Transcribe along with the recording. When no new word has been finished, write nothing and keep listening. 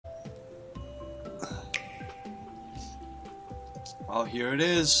Oh, here it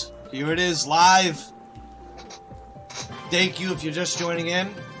is. Here it is, live. Thank you if you're just joining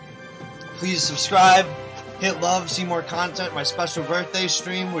in. Please subscribe, hit love, see more content. My special birthday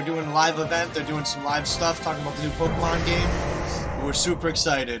stream. We're doing a live event. They're doing some live stuff, talking about the new Pokemon game. We're super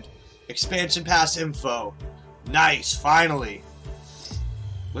excited. Expansion pass info. Nice, finally.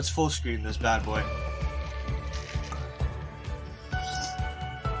 Let's full screen this bad boy.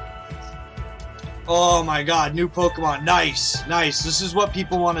 Oh my god, new Pokemon. Nice, nice. This is what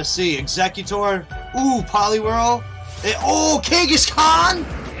people want to see. Executor. Ooh, Poliwhirl. Oh, Kangaskhan!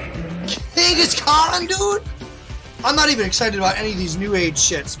 Kangaskhan, dude! I'm not even excited about any of these new age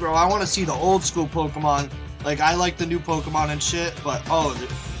shits, bro. I want to see the old school Pokemon. Like, I like the new Pokemon and shit, but oh,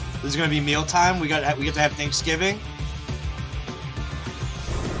 this is gonna be mealtime. We get to have Thanksgiving.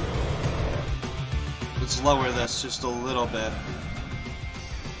 Let's lower this just a little bit.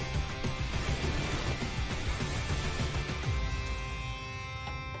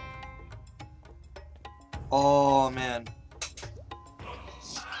 Oh man.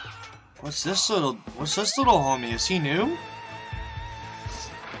 What's this little homie? Is he new?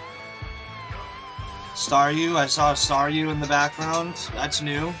 Staryu, I saw Staryu in the background. That's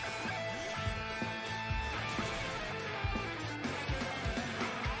new.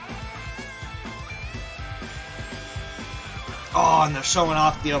 Oh, and they're showing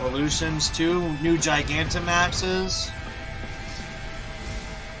off the evolutions too. New Gigantamaxes.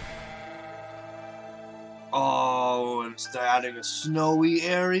 Oh, and they're adding a snowy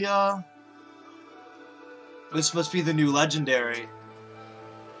area. This must be the new legendary.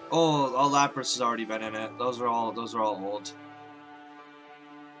 Oh, Lapras has already been in it. Those are all old.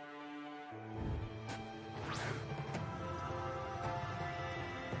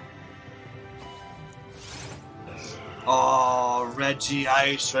 Oh, Reggie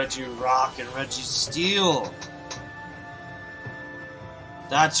Ice, Reggie Rock, and Reggie Steel.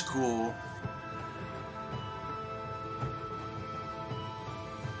 That's cool.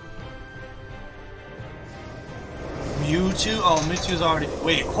 Mewtwo? Oh, Mewtwo's already...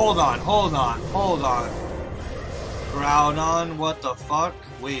 Wait, hold on. Groudon, what the fuck?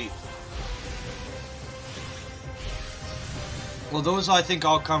 Wait. Well, those I think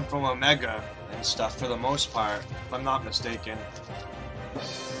all come from Omega and stuff for the most part, if I'm not mistaken.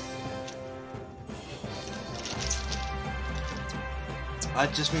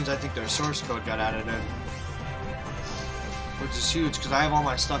 That just means I think their source code got added in. Which is huge, because I have all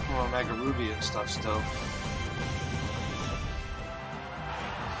my stuff from Omega Ruby and stuff still.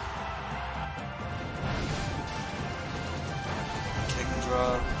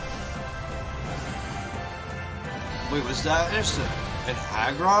 Wait, was that just an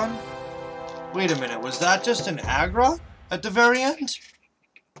Aggron? Wait a minute, was that just an Aggron at the very end?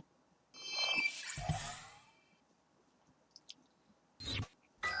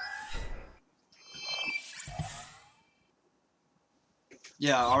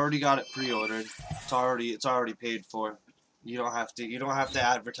 Yeah, I already got it pre-ordered. It's already paid for. You don't have to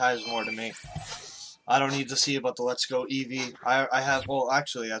advertise more to me. I don't need to see about the Let's Go Eevee. I have, well,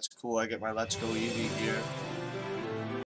 actually, that's cool. I get my Let's Go Eevee here.